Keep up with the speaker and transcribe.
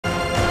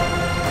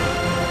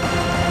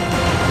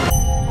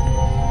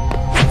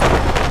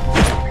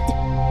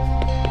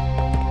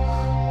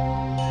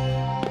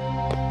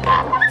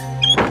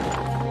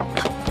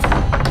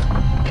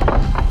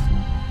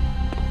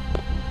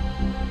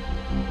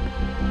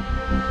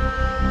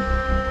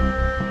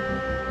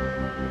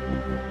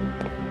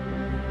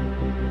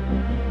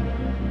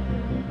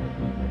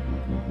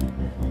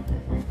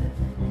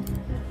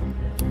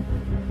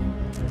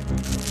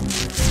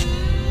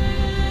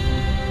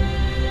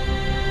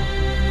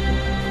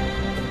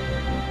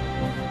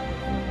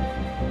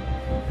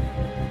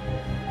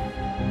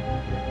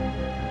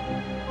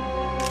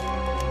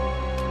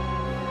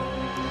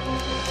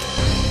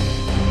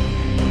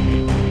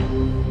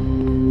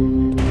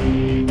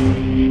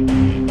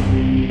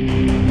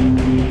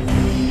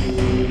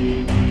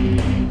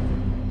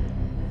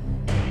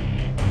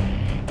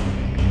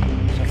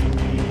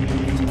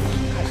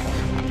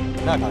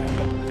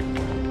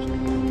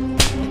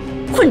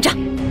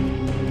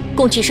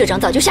宫崎社长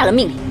早就下了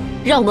命令，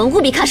让我们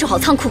务必看守好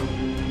仓库。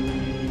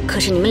可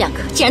是你们两个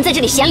竟然在这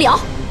里闲聊。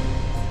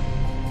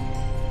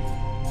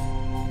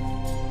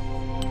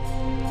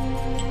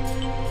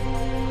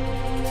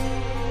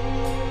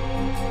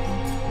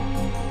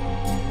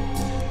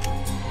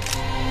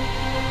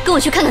跟我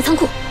去看看仓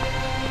库。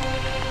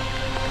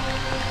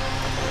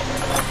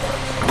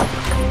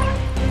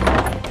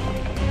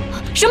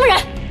什么人？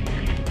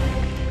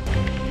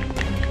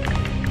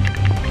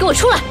给我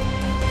出来！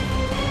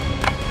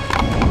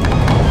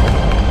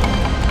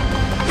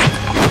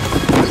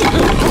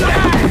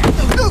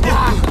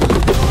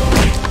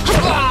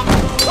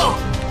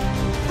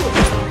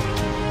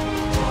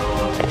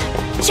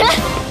起来，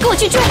跟我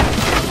去追！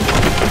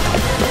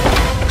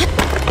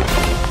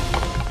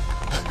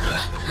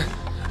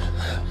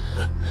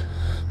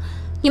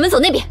你们走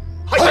那边。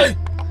是。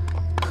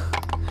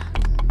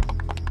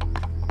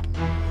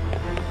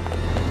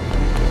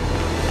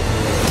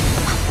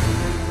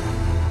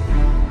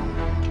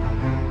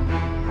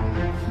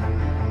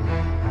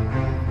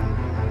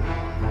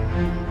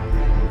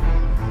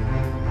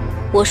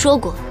我说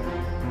过，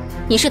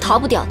你是逃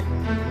不掉的，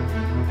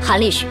韩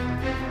立雪。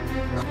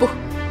不，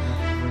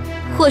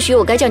或许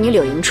我该叫你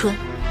柳迎春。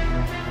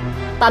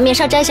把面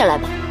纱摘下来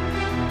吧。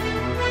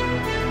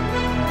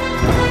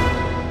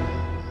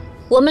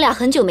我们俩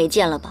很久没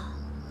见了吧？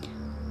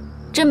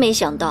真没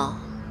想到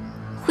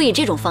会以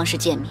这种方式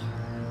见面，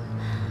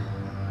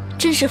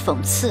真是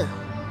讽刺啊！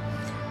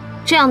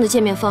这样的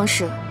见面方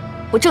式，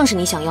不正是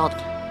你想要的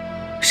吗？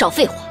少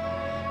废话，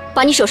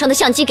把你手上的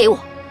相机给我。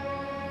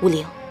吴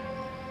玲，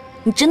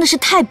你真的是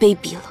太卑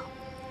鄙了！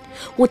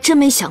我真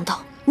没想到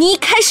你一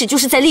开始就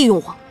是在利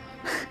用我。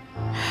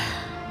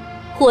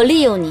我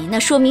利用你，那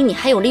说明你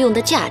还有利用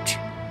的价值。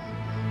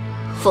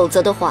否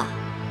则的话，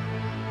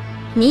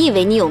你以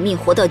为你有命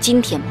活到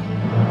今天吗？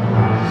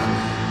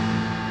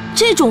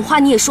这种话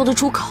你也说得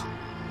出口？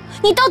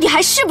你到底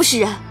还是不是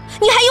人？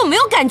你还有没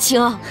有感情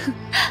啊？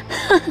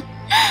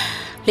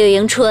柳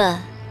迎春，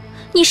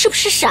你是不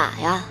是傻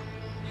呀？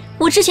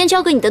我之前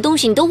教给你的东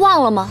西你都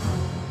忘了吗？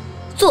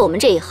做我们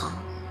这一行，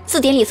字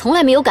典里从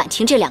来没有感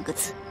情这2个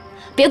字。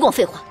别跟我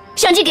废话，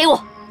相机给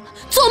我！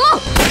做梦！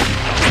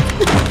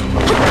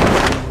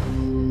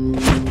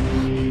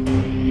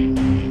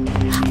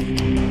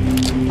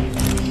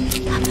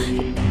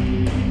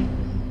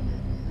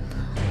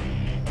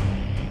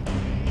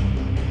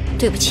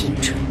对不起，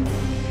迎春，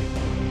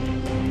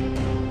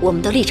我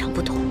们的立场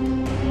不同。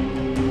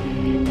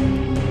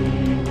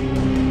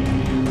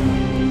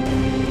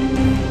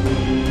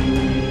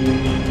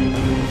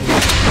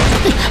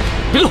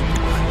别动！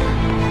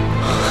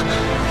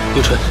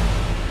迎春，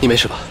你没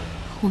事吧？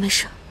我没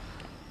事。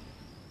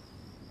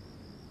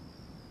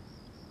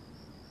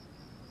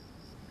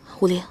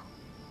吴玲，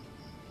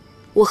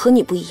我和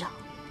你不一样，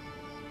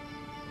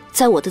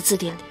在我的字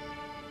典里，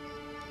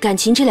感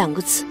情这2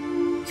个字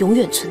永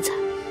远存在。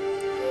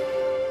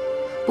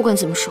不管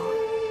怎么说，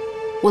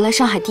我来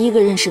上海第一个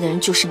认识的人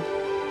就是你。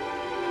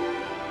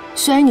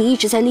虽然你一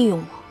直在利用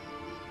我，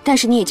但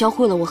是你也教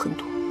会了我很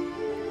多。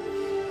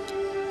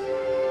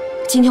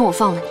今天我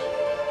放了你，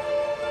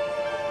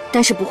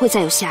但是不会再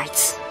有下一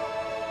次。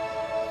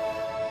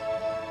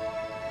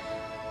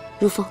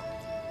如风，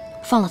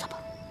放了他吧。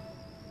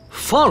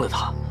放了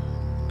他？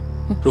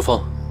如风，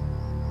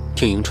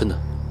听迎春的。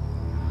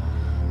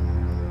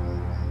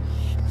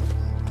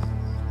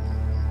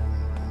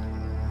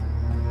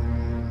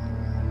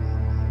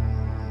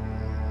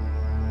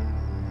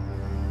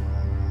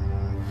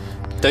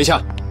等一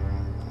下，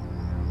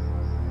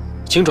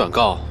请转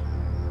告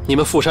你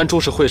们富山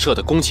株式会社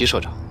的宫崎社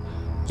长，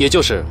也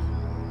就是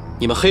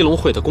你们黑龙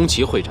会的宫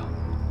崎会长，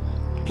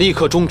立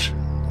刻终止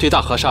对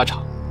大和纱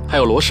厂还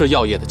有罗氏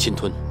药业的侵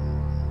吞，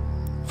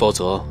否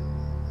则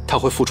他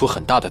会付出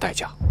很大的代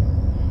价。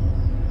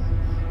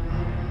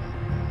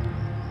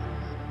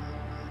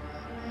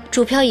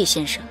朱飘逸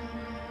先生，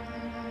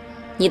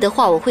你的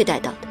话我会带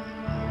到的。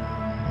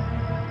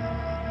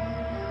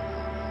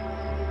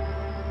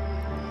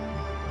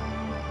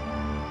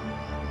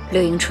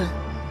柳迎春，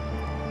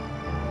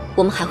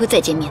我们还会再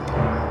见面的。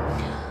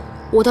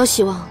我倒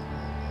希望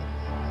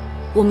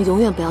我们永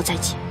远不要再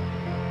见。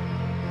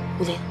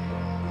吴玲，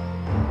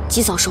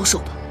及早收手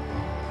吧。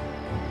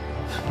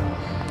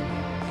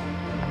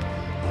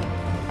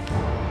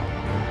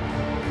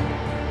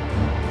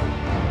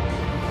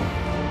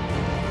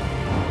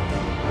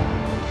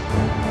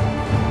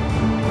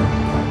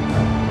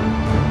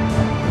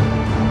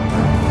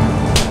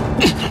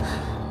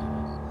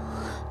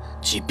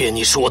即便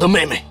你是我的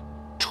妹妹，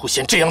出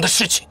现这样的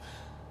事情，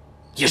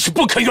也是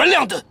不可原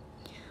谅的。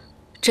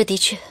这的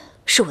确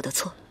是我的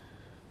错。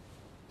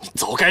你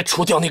早该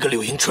除掉那个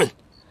柳迎春。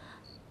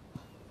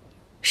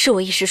是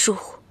我一时疏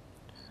忽，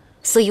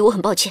所以我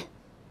很抱歉。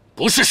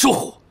不是疏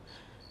忽，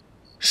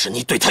是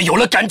你对她有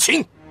了感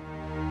情。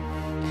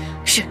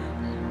是，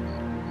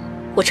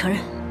我承认。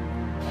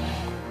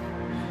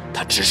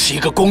她只是一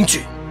个工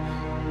具，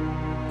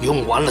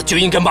用完了就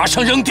应该马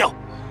上扔掉。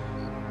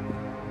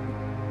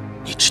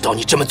你知道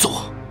你这么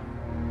做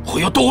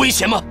会有多危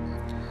险吗？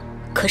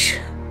可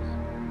是，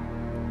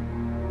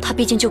他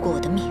毕竟救过我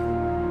的命。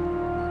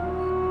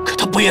可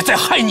他不也在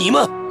害你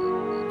吗？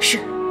是。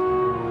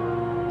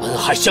恩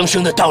害相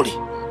生的道理，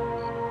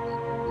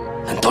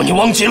难道你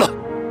忘记了？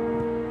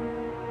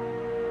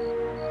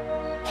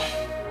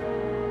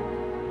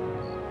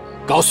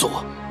告诉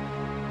我，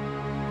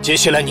接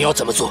下来你要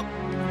怎么做？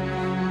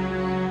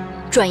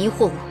转移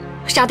货物，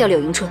杀掉柳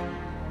迎春，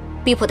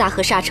逼迫大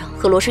和沙场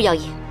和罗氏药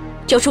业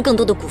交出更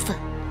多的股份，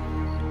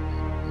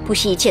不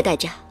惜一切代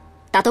价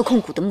达到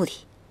控股的目的。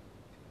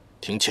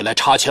听起来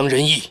差强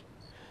人意，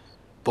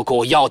不过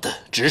我要的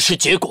只是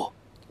结果。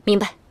明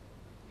白。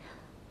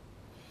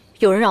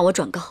有人让我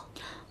转告，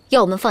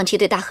要我们放弃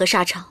对大和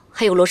沙场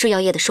还有罗氏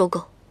药业的收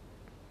购。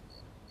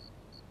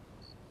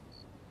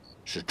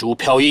是朱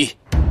飘逸。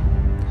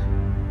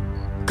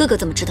哥哥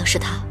怎么知道是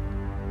他？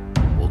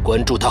我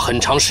关注他很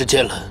长时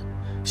间了，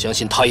相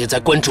信他也在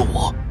关注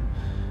我。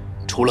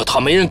除了他，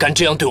没人敢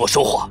这样对我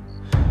说话。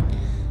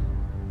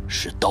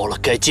是到了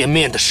该见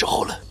面的时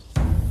候了。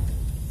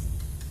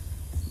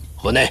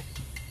河内，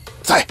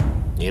在，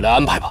你来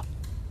安排吧。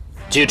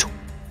记住，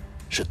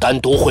是单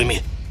独会面。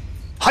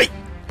嗨。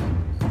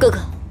哥哥，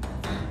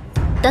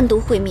单独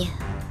会面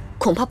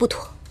恐怕不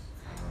妥。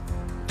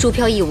朱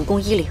飘逸武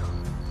功一流，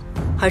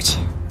而且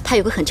他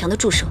有个很强的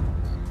助手，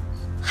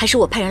还是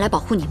我派人来保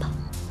护你吧。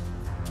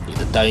你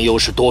的担忧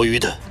是多余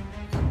的，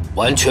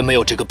完全没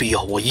有这个必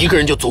要。我一个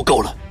人就足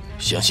够了，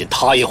相信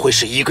他也会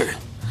是一个人。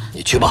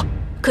你去吧。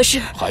可是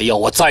还要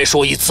我再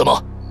说一次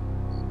吗？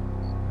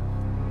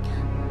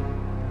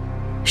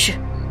是。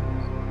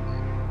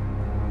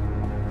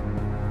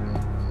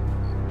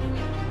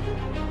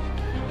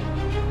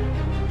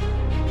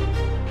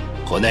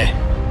河内，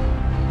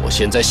我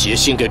现在写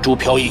信给朱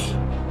飘逸，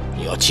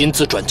你要亲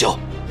自转交，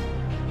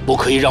不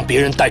可以让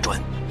别人代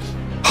转。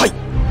嗨。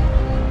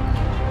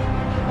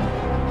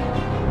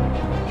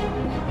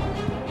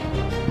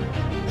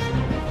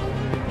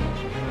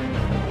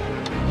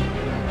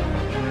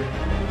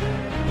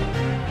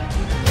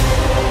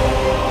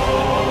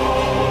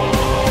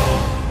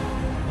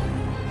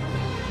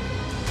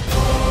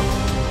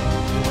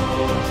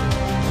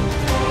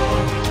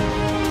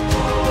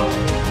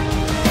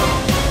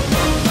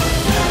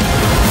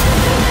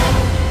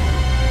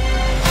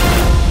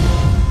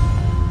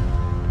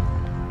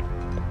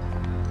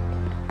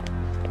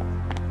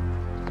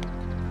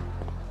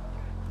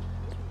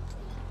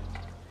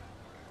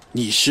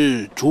你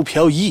是朱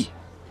飘逸？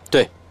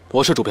对，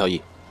我是朱飘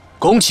逸。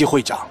恭喜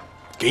会长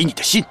给你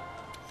的信。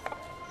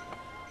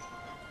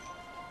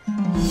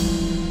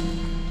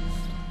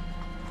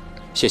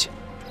谢谢。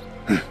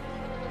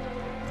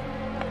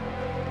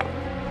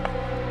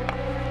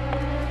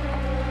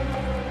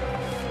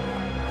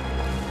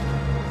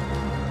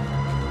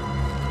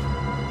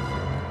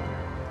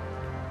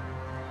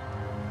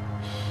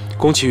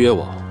宫崎约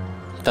我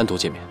单独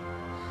见面。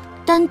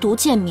单独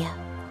见面？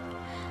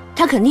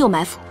他肯定有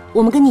埋伏，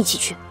我们跟你一起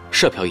去。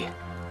是啊，飘逸，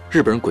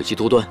日本人诡计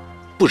多端，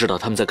不知道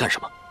他们在干什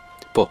么。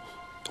不，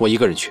我一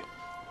个人去。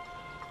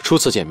初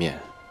次见面，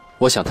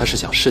我想他是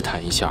想试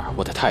探一下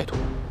我的态度，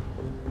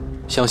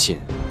相信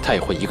他也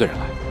会一个人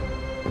来。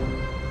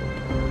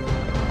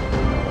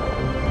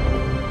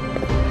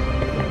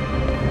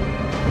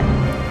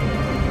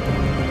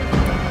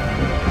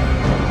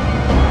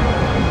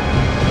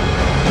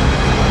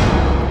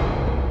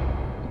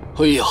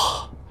哎呀，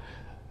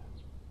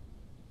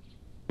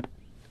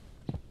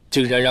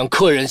竟然让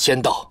客人先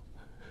到，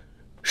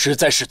实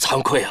在是惭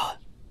愧啊！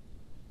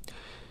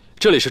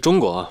这里是中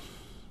国，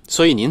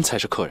所以您才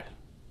是客人，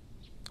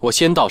我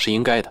先到是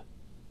应该的。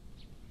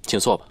请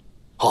坐吧。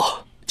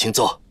哦，请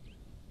坐。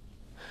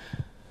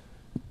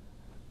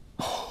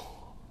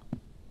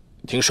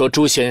听说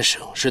朱先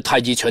生是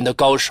太极拳的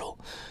高手，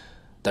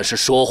但是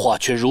说话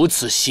却如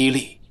此犀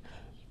利，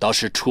倒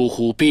是出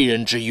乎鄙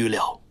人之预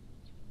料。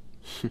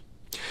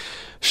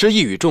是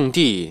一语中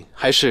的，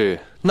还是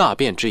纳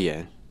辩之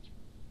言，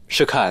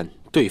是看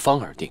对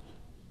方而定。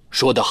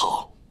说得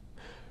好。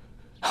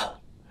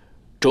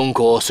中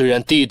国虽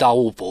然地大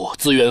物博，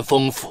资源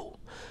丰富，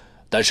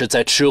但是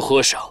在吃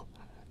喝上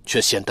却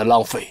显得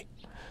浪费，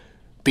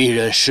鄙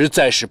人实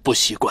在是不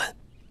习惯，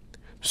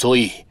所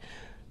以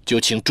就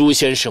请朱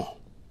先生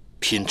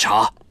品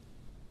茶。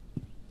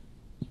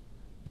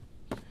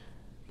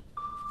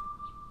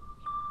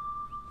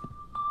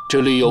这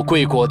里有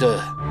贵国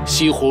的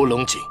西湖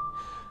龙井，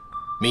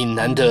闽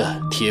南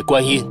的铁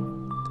观音，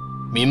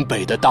闽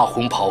北的大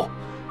红袍，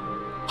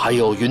还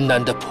有云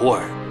南的普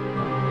洱。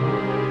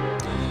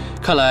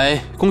看来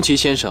宫崎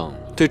先生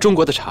对中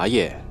国的茶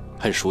叶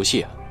很熟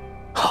悉啊。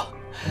哈，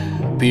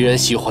鄙人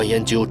喜欢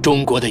研究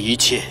中国的一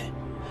切。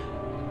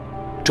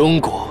中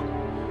国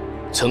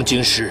曾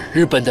经是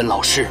日本的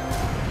老师，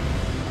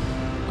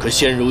可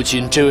现如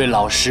今这位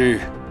老师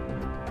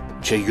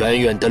却远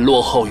远地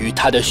落后于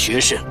他的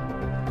学生，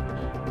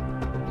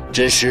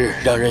真是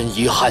让人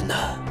遗憾呐。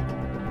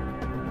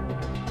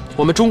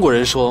我们中国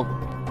人说，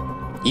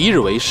一日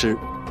为师，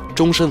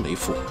终身为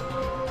父。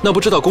那不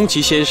知道宫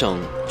崎先生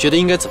觉得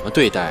应该怎么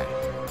对待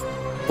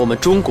我们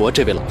中国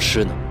这位老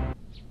师呢？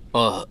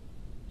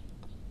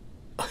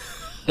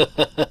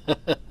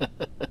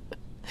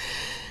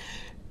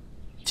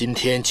今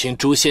天请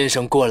朱先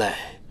生过来，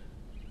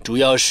主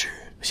要是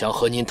想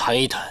和您谈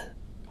一谈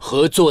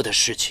合作的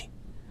事情。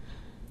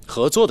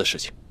合作的事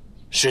情？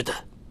是的，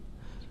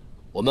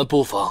我们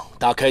不妨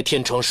打开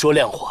天窗说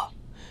亮话。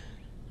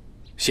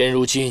现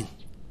如今，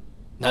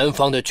南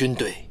方的军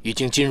队已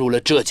经进入了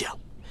浙江，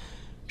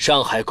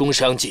上海工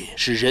商界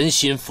是人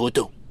心浮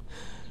动。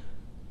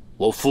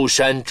我富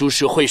山株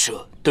式会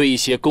社对一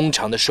些工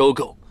厂的收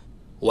购，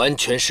完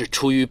全是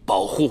出于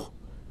保护，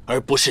而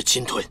不是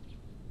侵吞。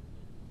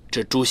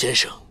这朱先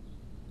生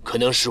可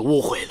能是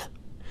误会了。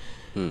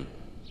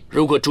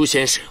如果朱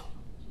先生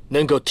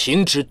能够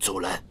停止阻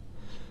拦，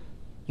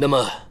那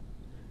么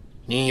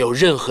您有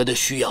任何的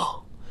需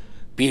要，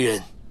鄙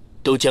人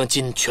都将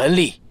尽全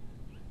力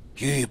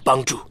予以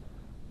帮助。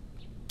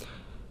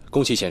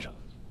宫崎先生，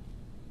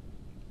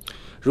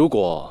如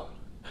果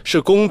是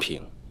公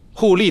平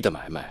互利的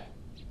买卖，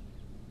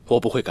我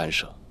不会干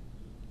涉；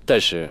但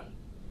是，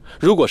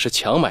如果是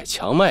强买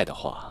强卖的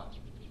话，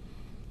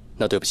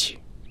那对不起，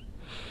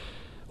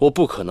我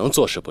不可能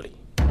坐视不理。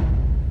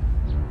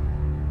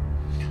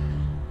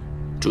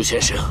朱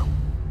先生，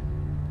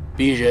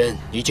鄙人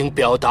已经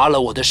表达了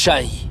我的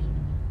善意，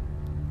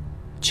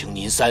请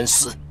您三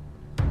思。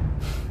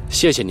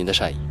谢谢您的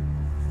善意，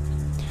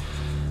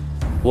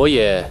我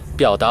也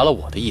表达了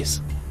我的意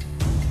思，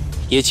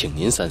也请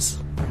您三思。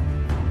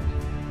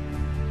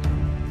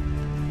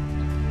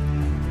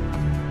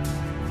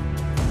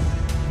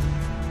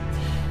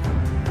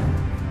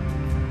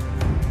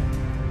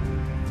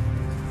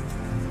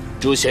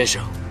朱先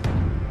生，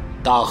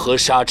大和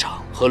纱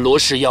厂和罗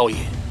氏药业，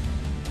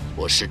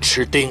我是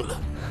吃定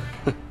了。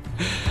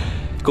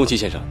宫崎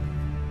先生，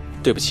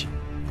对不起，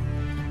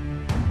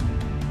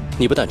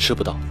你不但吃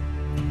不到，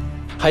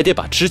还得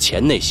把之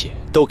前那些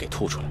都给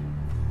吐出来。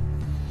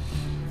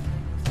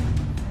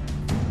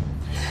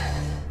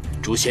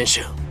朱先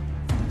生，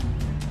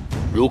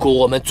如果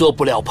我们做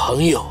不了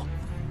朋友，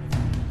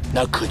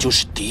那可就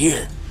是敌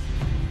人。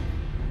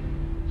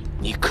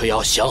你可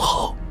要想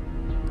好。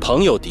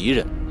朋友敌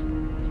人，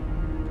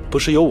不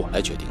是由我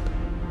来决定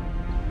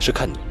的，是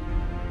看你。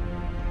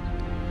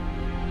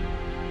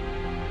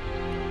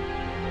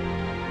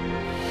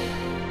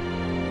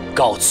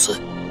告辞。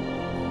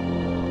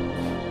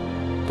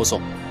不送。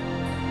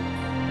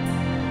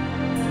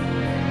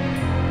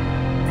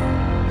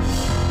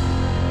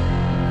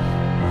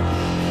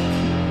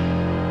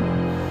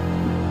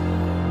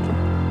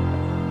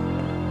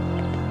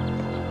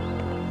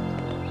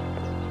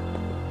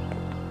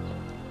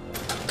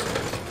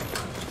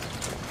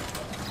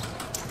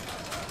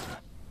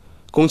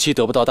宫崎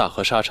得不到大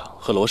和纱厂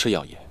和罗氏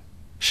药业，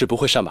是不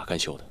会善罢甘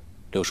休的。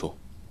六叔，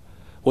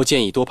我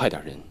建议多派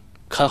点人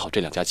看好这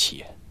两家企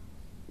业，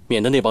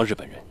免得那帮日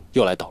本人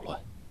又来捣乱。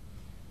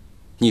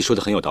你说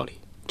的很有道理。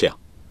这样，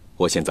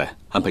我现在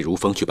安排如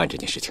风去办这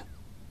件事情。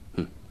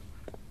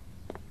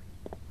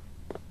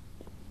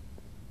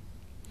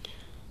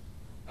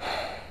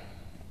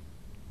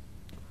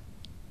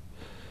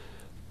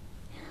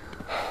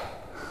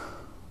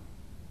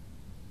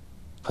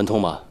很痛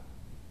吗？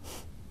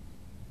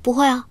不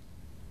会啊，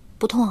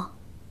不痛啊。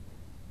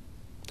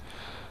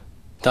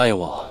答应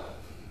我，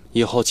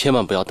以后千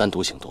万不要单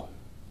独行动。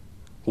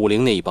武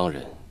陵那一帮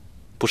人，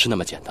不是那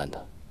么简单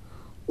的。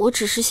我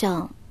只是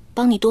想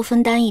帮你多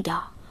分担一点，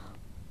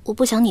我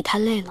不想你太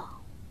累了。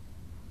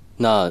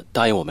那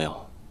答应我没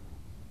有？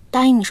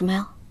答应你什么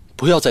呀？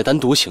不要再单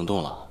独行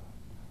动了。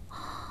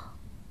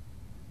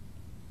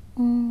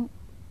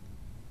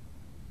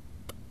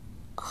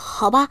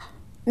好吧，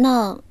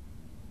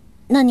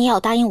那你也要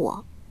答应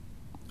我。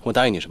我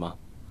答应你什么？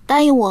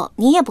答应我，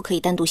你也不可以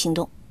单独行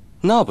动。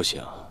那不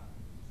行，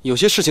有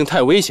些事情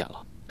太危险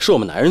了，是我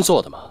们男人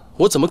做的嘛，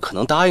我怎么可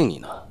能答应你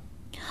呢？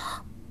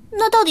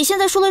那到底现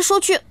在说来说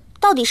去，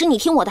到底是你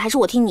听我的还是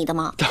我听你的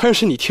吗？当然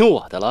是你听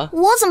我的了。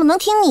我怎么能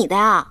听你的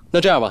呀？那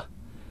这样吧，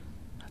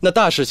那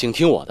大事情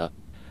听我的，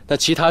那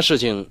其他事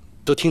情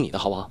都听你的，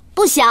好不好？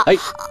不行。哎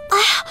呀，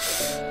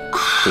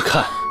你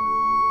看，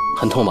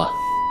很痛吧？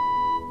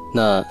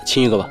那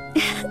亲一个吧。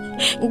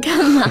你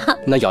干嘛？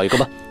那咬一个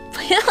吧。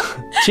不要。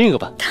亲一个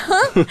吧。疼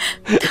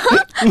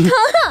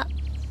啊！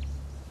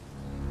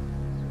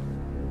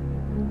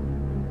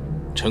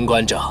陈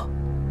馆长，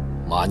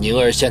马宁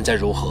儿现在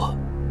如何？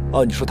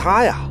哦，你说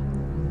他呀，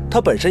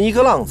他本身一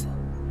个浪子，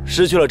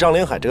失去了张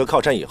灵海这个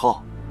靠山以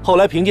后，后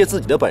来凭借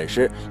自己的本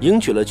事赢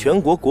取了全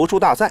国国术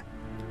大赛，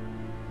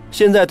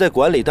现在在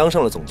馆里当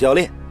上了总教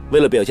练，为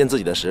了表现自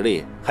己的实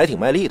力，还挺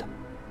卖力的。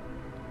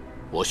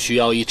我需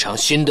要一场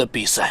新的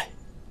比赛，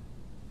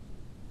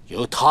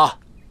由他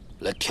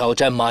来挑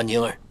战马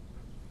宁儿。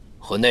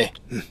河内，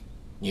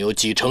你有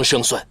几成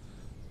胜算？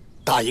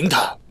打赢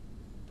他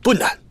不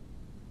难。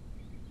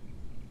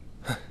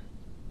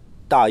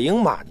打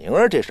赢马宁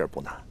儿这事儿不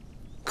难，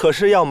可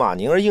是要马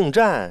宁儿应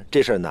战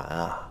这事儿难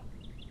啊。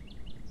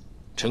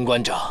陈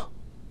馆长，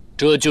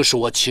这就是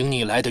我请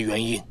你来的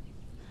原因。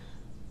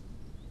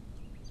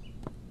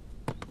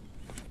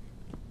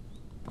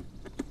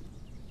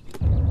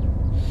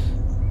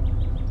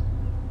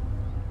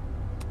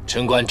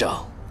陈馆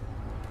长，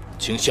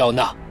请笑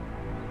纳。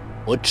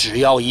我只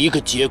要一个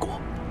结果，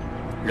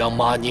让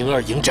马宁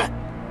儿迎战。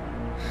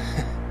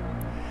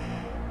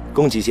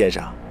宫崎先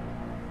生，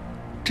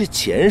这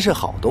钱是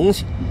好东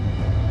西，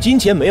金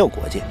钱没有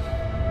国界。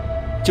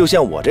就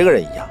像我这个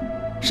人一样，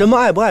什么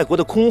爱不爱国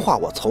的空话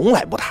我从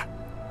来不谈，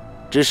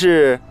只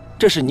是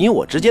这是你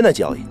我之间的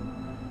交易。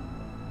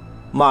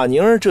马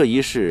宁儿这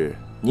一事，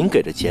您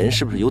给的钱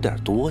是不是有点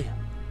多呀？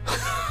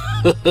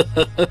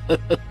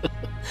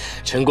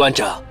陈馆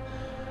长，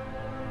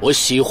我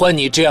喜欢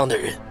你这样的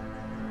人。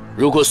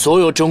如果所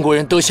有中国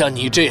人都像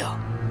你这样，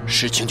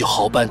事情就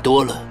好办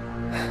多了。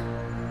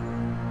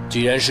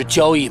既然是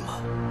交易嘛，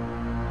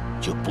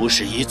就不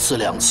是一次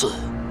两次，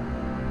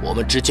我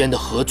们之间的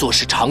合作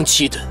是长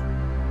期的，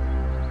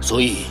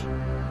所以，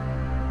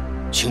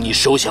请你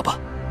收下吧。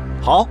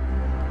好，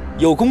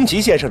有宫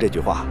崎先生这句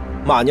话，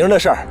马宁的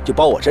事儿就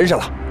包我身上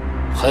了。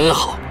很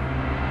好，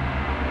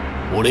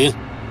武林，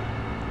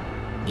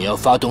你要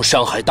发动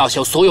上海大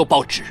小所有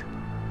报纸，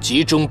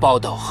集中报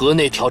道河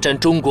内挑战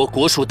中国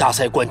国术大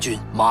赛冠军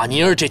马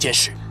宁儿这件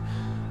事，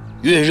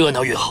越热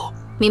闹越好。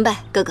明白，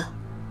哥哥，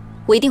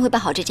我一定会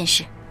办好这件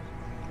事。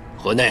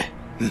河内，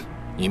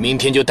你明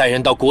天就带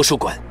人到国术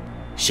馆，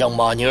向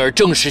马宁儿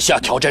正式下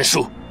挑战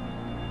书。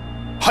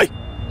嗨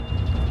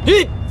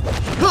，1、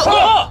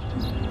2、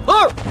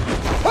3、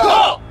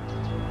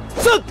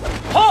4、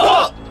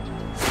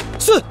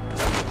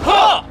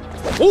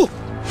5、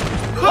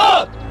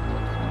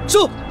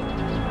收。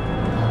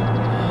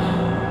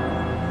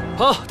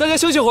好，大家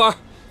休息会儿。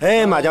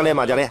哎，马教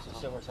练，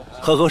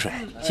喝口水，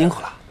辛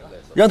苦了，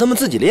让他们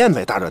自己练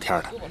呗，大热天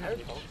的。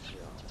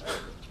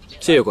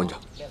谢谢馆长，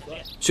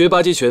学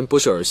八极拳不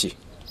是儿戏。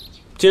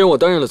既然我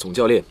担任了总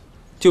教练，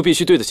就必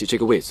须对得起这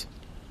个位子，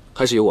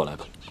还是由我来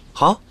吧。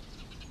好。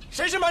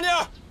谁是马宁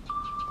儿？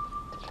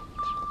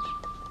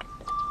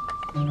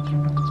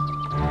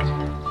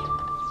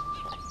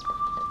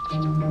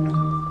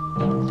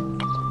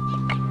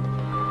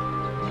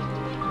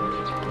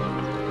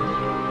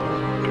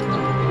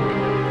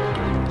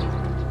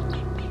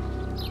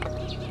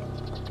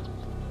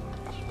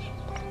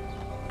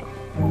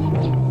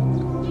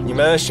你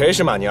们谁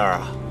是马宁儿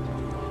啊？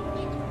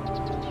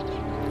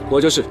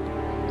我就是。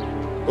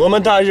我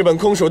们大日本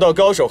空手道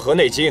高手河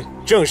内京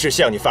正式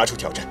向你发出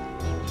挑战。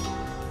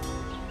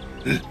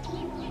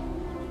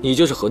你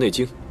就是河内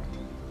京？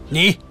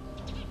你，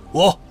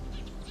我，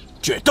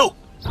决斗。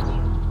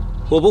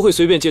我不会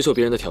随便接受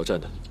别人的挑战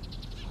的。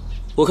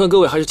我看各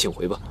位还是请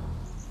回吧。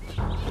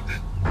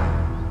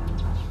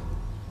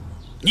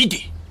你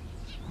得，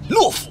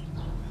懦夫！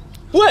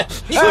喂，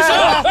你说什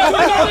么？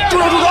住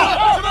口！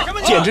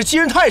简直欺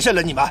人太甚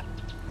了！你们，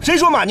谁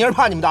说马宁儿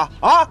怕你们的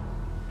啊？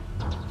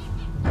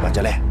马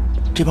教练，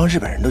这帮日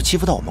本人都欺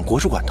负到我们国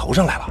术馆头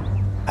上来了。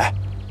哎，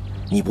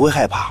你不会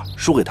害怕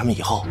输给他们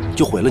以后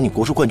就毁了你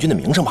国术冠军的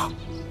名声吧？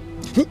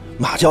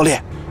马教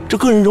练，这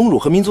个人荣辱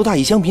和民族大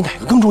义相比，哪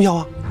个更重要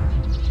啊？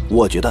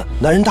我觉得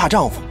男人大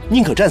丈夫，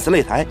宁可战死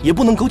擂台，也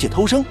不能苟且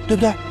偷生，对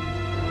不对？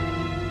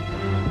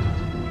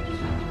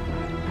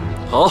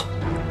好，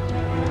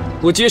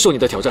我接受你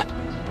的挑战。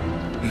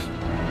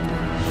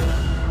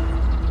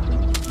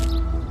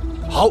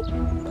好，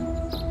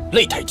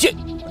擂台见。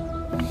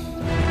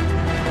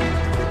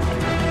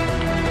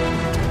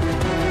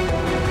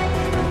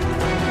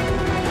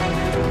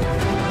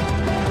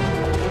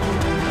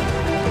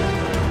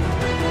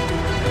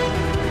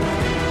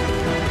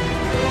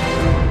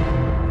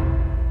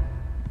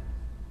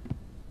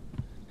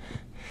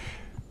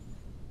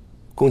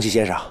宫崎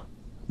先生，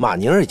马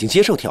宁儿已经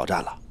接受挑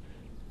战了。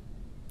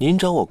您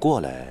找我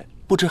过来，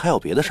不知还有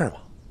别的事儿吗？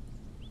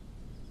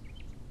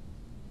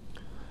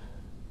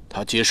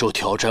他接受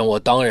挑战，我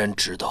当然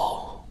知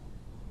道，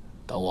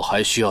但我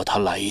还需要他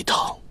来一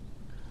趟。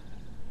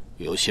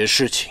有些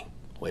事情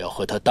我要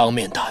和他当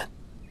面谈。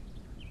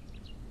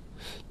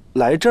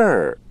来这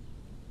儿，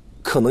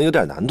可能有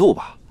点难度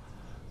吧？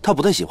他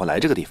不太喜欢来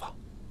这个地方。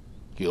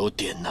有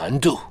点难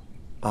度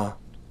啊？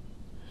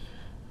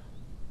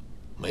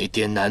没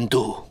点难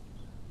度，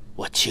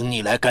我请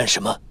你来干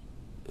什么？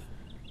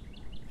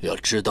要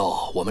知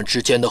道，我们之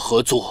间的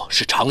合作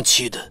是长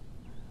期的。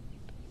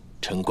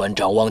陈馆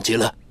长忘记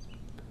了？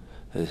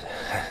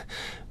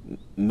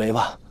没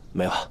忘。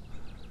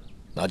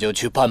那就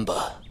去办吧。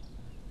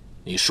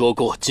你说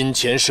过，金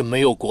钱是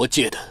没有国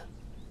界的，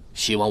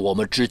希望我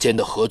们之间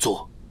的合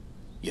作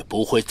也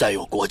不会再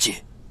有国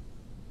界。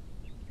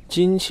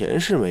金钱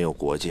是没有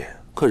国界，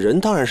可人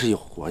当然是有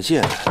国界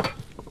的。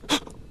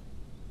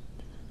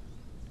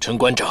陈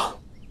馆长，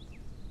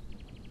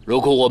如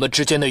果我们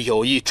之间的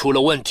友谊出了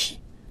问题，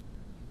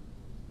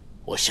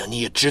我想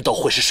你也知道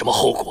会是什么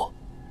后果。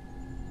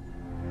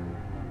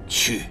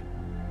去，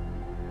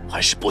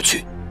还是不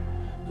去？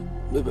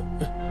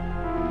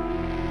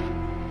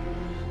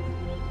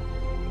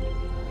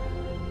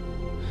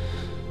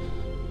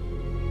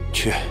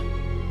去。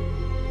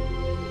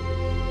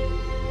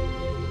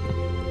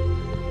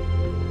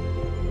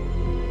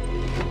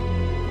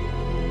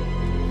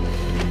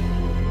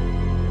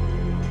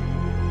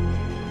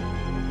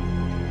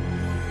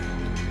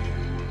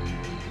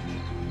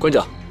馆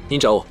长，您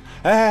找我。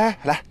哎，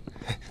来，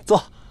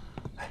坐。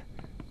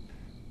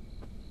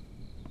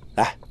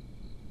来，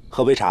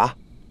喝杯茶。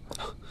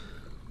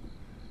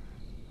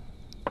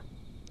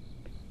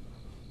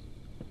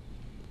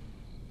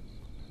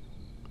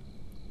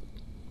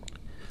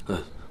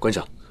馆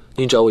长，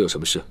您找我有什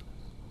么事？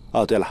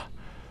哦，对了，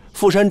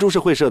富山株式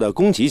会社的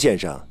宫崎先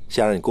生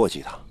想让你过去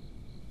一趟。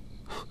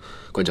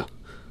馆长，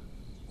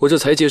我这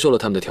才接受了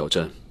他们的挑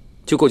战，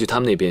就过去他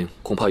们那边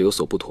恐怕有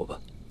所不妥吧？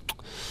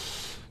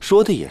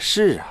说的也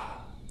是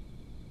啊，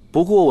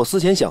不过我思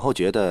前想后，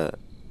觉得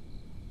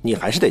你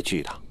还是得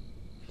去一趟。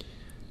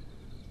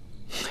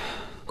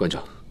馆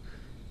长，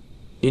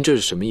您这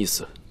是什么意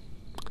思？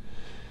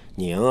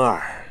宁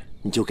儿，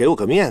你就给我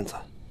个面子，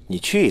你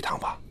去一趟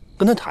吧，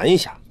跟他谈一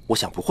下，我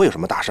想不会有什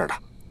么大事的。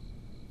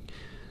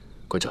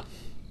馆长，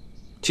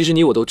其实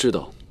你我都知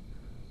道，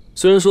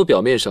虽然说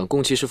表面上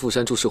宫崎是富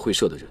山株式会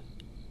社的人，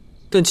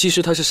但其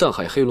实他是上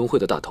海黑龙会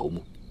的大头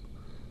目，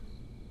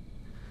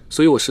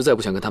所以我实在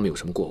不想跟他们有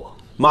什么过往。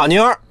马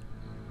宁儿，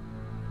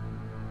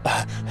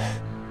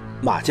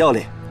马教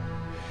练，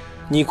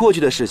你过去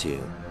的事情，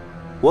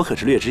我可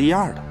是略知一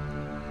二的。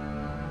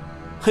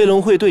黑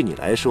龙会对你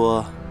来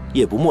说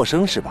也不陌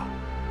生，是吧？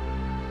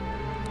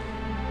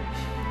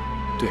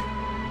对，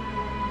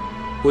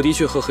我的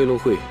确和黑龙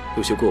会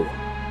有些过往，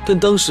但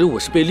当时我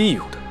是被利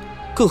用的，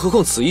更何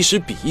况此一时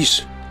彼一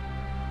时。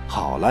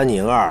好了，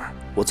宁儿，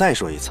我再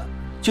说一次，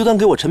就当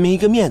给我陈明一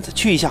个面子，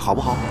去一下好不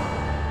好？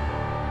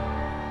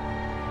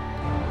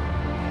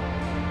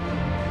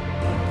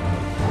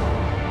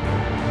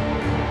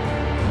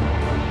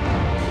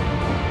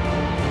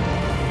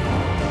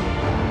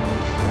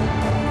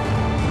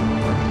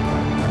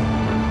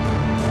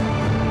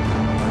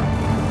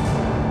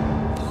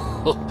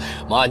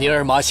马尼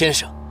尔，马先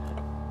生，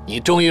你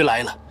终于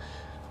来了，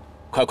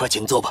快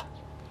请坐吧。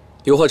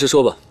有话直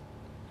说吧，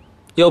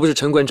要不是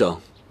陈馆长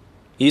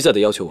一再的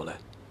要求我来，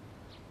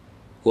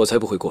我才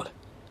不会过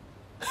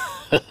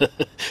来。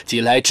既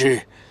来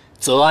之，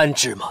则安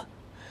之嘛。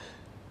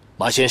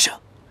马先生，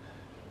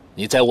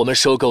你在我们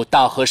收购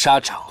大和纱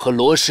厂和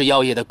罗氏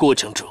药业的过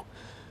程中，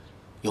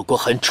有过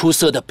很出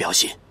色的表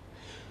现，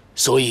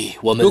所以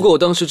我们……如果我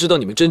当时知道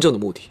你们真正的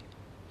目的，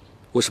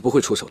我是不会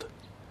出手的。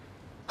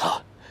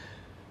啊，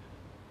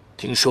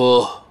听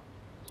说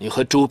你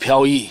和朱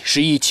飘逸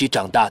是一起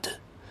长大的，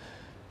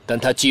但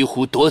他几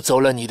乎夺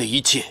走了你的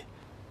一切，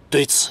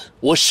对此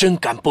我深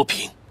感不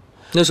平。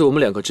那是我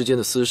们两个之间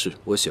的私事，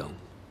我想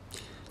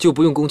就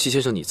不用宫崎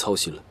先生你操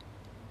心了。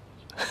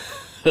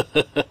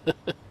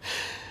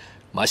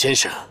马先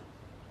生，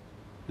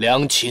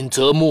良禽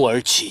择木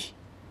而栖，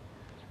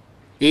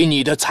以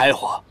你的才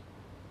华，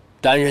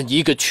担任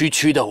一个区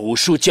区的武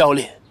术教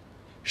练，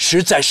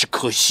实在是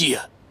可惜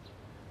啊。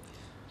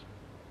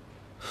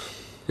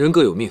人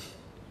各有命，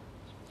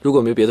如果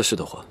没别的事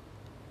的话，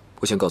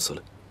我先告辞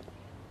了。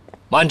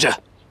慢着，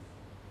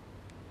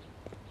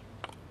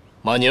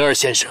马尼尔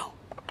先生，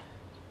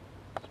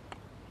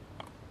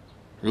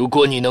如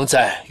果你能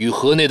在与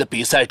河内的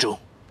比赛中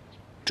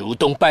主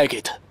动败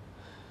给他，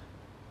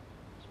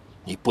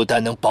你不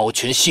但能保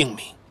全性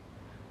命，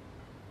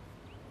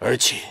而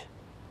且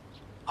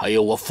还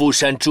有我富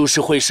山株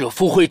式会社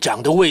副会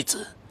长的位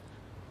子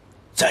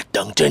在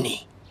等着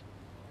你。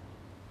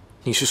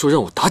你是说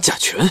让我打假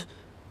拳？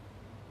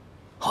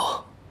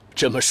哦，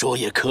这么说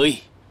也可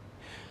以。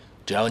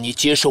只要你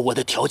接受我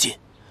的条件，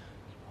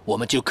我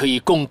们就可以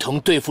共同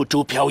对付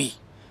朱飘逸。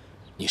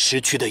你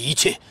失去的一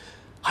切，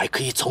还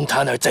可以从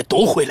他那儿再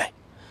夺回来，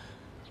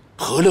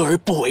何乐而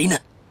不为呢？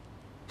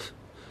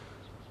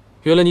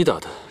原来你打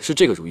的是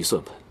这个如意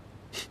算盘。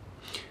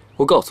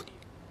我告诉你，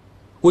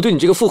我对你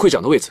这个副会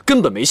长的位子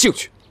根本没兴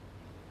趣。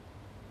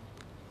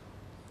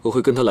我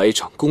会跟他来一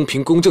场公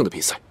平公正的比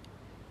赛。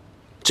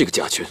这个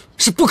假拳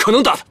是不可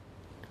能打的。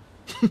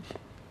哼，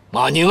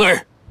马宁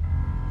儿，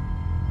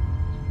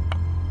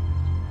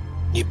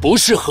你不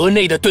是河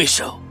内的对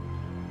手。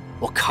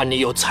我看你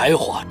有才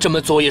华，这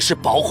么做也是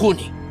保护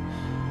你。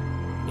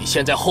你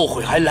现在后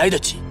悔还来得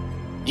及，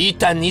一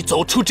旦你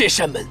走出这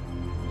扇门，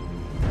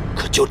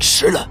可就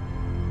迟了。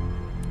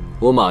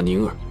我马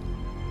宁儿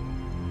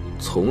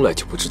从来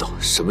就不知道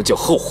什么叫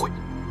后悔。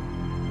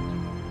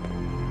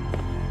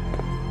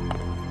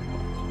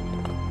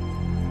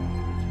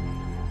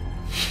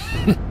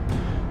哼，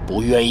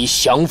不愿意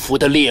降服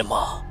的烈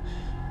马，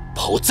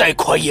跑再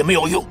快也没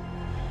有用。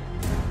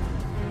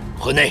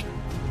河内，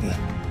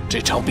这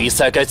场比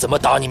赛该怎么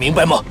打，你明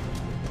白吗？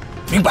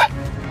明白。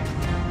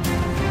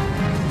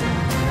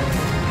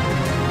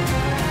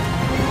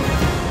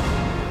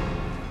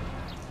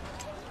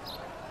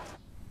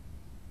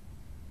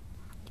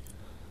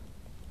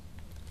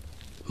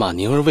马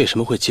宁儿为什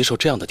么会接受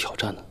这样的挑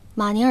战呢？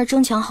马宁儿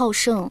争强好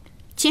胜，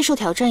接受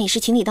挑战也是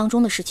情理当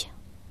中的事情。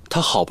他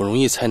好不容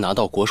易才拿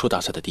到国术大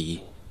赛的第一，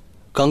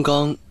刚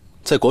刚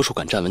在国术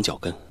馆站稳脚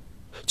跟，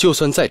就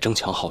算再争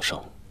强好胜，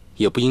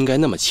也不应该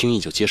那么轻易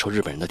就接受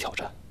日本人的挑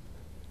战。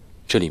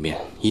这里面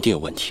一定有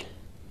问题。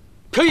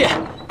飘逸，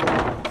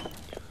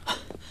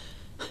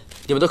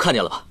你们都看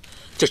见了吧？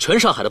这全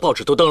上海的报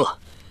纸都登了，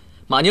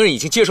马宁儿已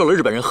经接受了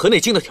日本人河内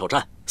京的挑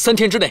战，3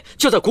天之内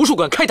就在国术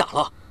馆开打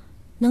了。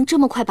能这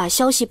么快把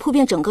消息铺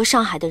遍整个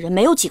上海的人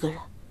没有几个人，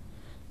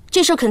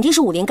这事儿肯定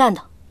是武林干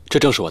的。这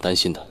正是我担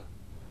心的，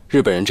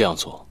日本人这样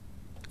做，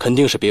肯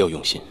定是别有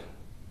用心。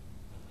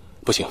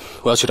不行，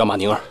我要去找马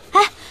宁儿。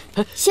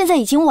哎，现在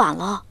已经晚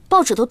了，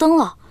报纸都登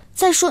了。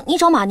再说你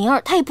找马宁儿，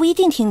他也不一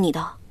定听你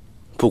的。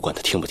不管他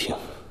听不听，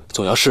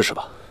总要试试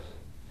吧。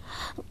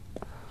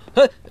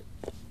哎，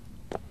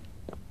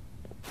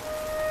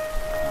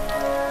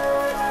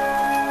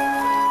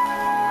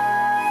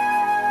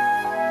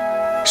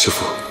师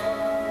父，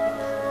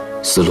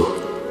思路，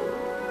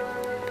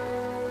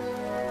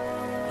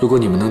如果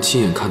你们能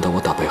亲眼看到我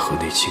打败河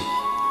内京，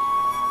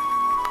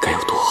该有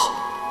多好！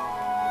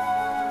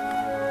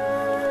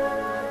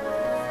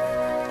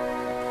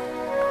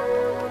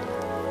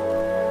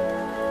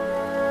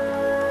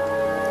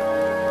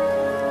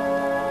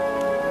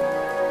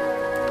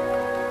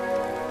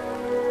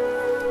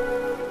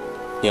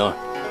宁儿，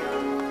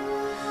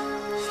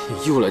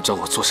你又来找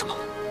我做什么？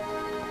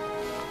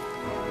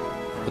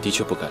我的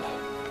确不该来，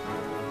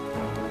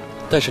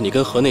但是你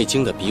跟河内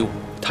京的比武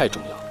太重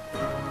要，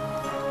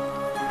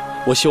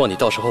我希望你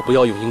到时候不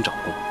要用鹰爪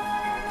功，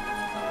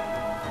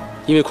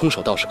因为空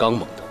手道是刚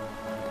猛的，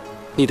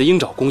你的鹰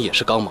爪功也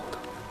是刚猛的，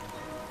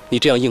你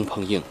这样硬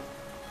碰硬，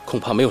恐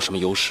怕没有什么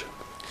优势。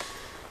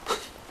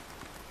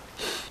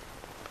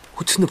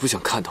我真的不想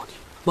看到你，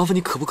麻烦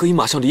你可不可以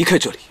马上离开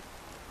这里？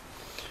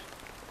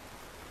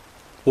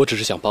我只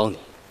是想帮你。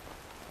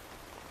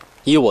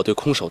以我对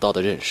空手道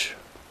的认识，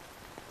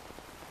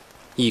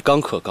以刚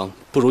克刚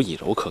不如以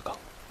柔克刚。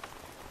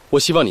我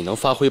希望你能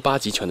发挥8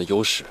极拳的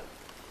优势，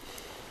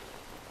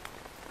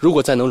如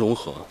果再能融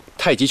合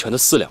太极拳的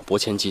4两拨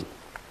千斤，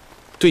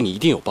对你一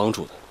定有帮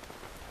助的。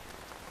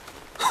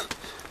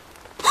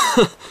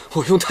哼，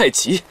我用太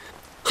极，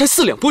还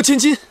4两拨千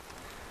斤？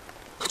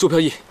周飘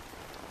逸，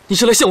你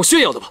是来向我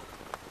炫耀的吧？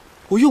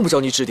我用不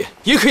着你指点，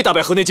也可以打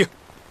败河内京。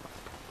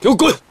给我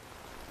滚！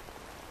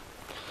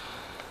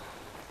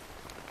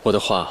我的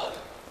话，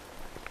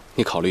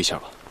你考虑一下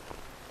吧。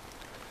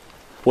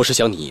我是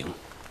想你赢。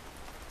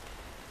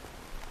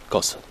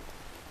告辞。